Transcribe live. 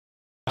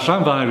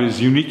Llanfair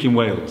is unique in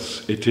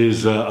Wales. It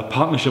is a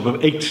partnership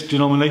of 8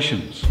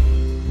 denominations.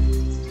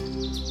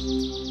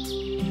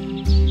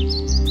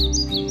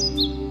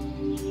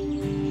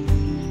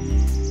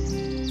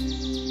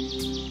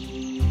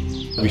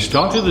 We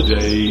started the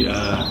day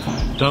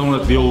down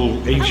at the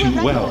old ancient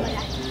well.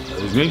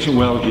 There's an ancient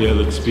well here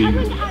that's been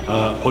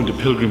a point of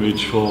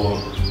pilgrimage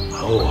for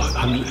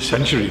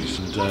centuries,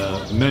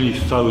 and many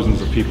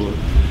thousands of people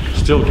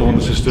still come on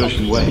the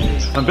Cistercian way.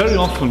 And very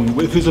often,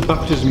 if there's a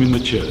baptism in the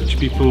church,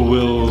 people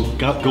will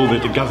go there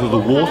to gather the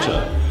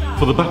water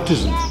for the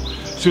baptism.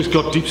 So it's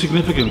got deep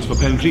significance for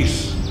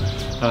Penrhys.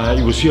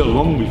 It was here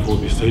long before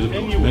the estate, of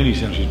course, many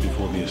centuries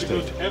before the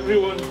estate.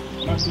 Everyone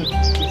must have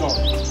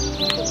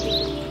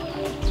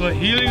for the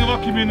healing of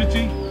our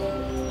community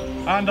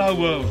and our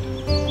world.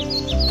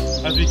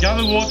 As we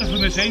gather water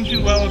from this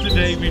ancient well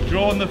today, we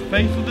draw on the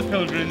faith of the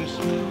pilgrims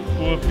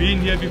who have been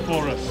here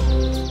before us.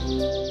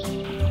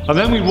 And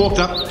then we walked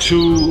up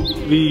to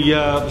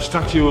the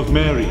statue of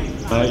Mary.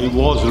 It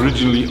was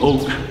originally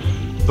oak,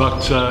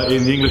 but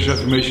in the English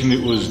Reformation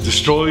it was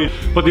destroyed.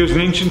 But there was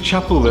an ancient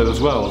chapel there as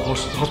well,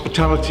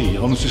 hospitality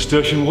on the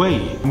Cistercian way.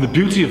 And the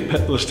beauty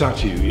of the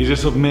statue is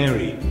this of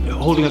Mary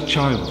holding a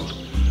child.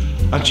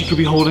 And she could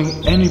be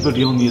holding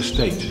anybody on the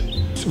estate.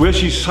 Where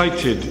she's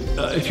sighted,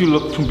 if you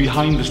look from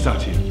behind the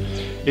statue,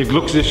 it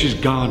looks as if she's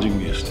guarding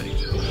the estate.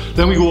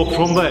 Then we walk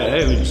from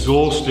there, an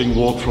exhausting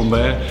walk from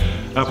there,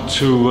 up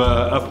to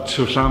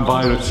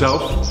Llanfair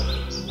itself.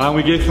 And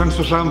we gave thanks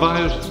to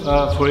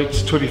Llanfair for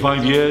its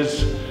 25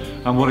 years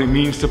and what it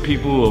means to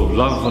people of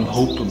love and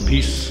hope and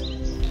peace.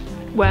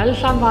 Well,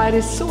 Llanfair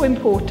is so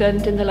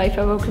important in the life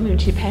of our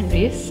community,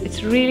 Penrhys.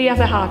 It's really at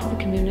the heart of the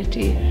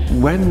community.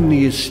 When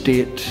the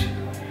estate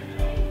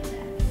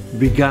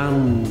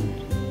began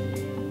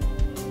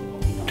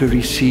to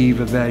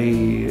receive a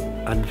very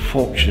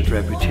unfortunate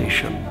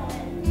reputation,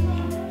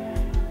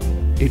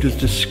 it was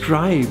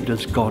described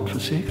as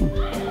God-forsaken.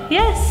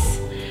 Yes,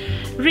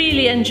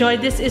 really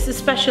enjoyed. This is a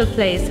special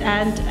place,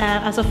 and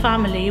as a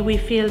family we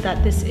feel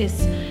that this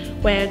is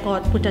where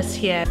God put us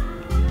here.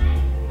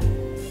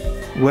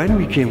 When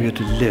we came here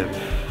to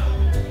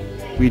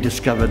live, we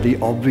discovered the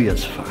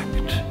obvious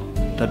fact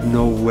that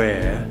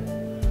nowhere,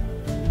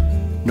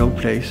 no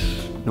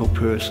place, no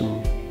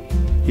person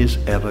is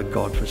ever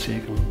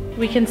God-forsaken.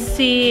 We can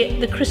see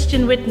the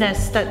Christian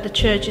witness that the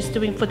church is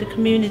doing for the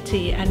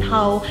community and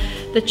how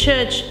the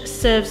church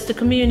serves the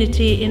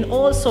community in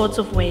all sorts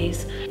of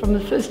ways. From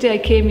the first day I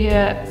came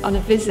here on a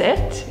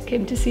visit,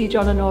 came to see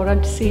John and Nora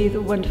and to see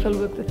the wonderful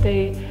work that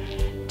they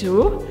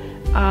do,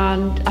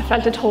 and I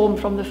felt at home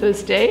from the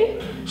first day.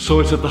 So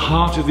it's at the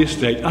heart of the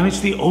estate, and it's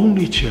the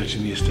only church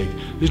in the estate.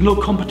 There's no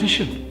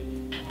competition.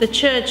 The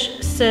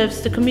church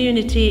serves the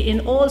community in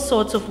all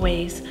sorts of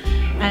ways,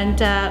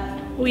 and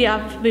we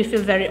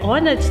feel very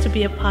honoured to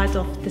be a part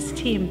of this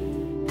team.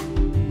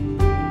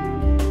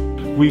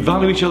 We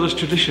value each other's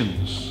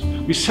traditions.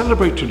 We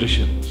celebrate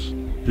traditions.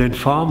 Learned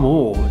far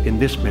more in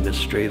this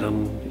ministry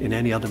than in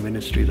any other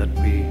ministry that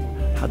we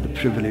had the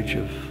privilege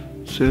of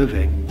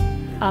serving.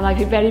 And I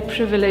feel very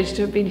privileged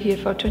to have been here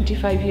for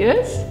 25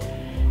 years.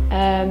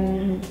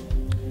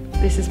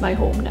 This is my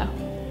home now.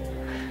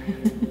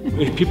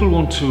 If people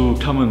want to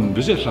come and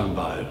visit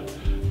Llanfair,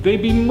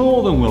 they'd be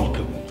more than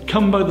welcome.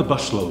 Come by the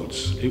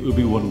busloads, it would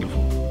be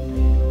wonderful.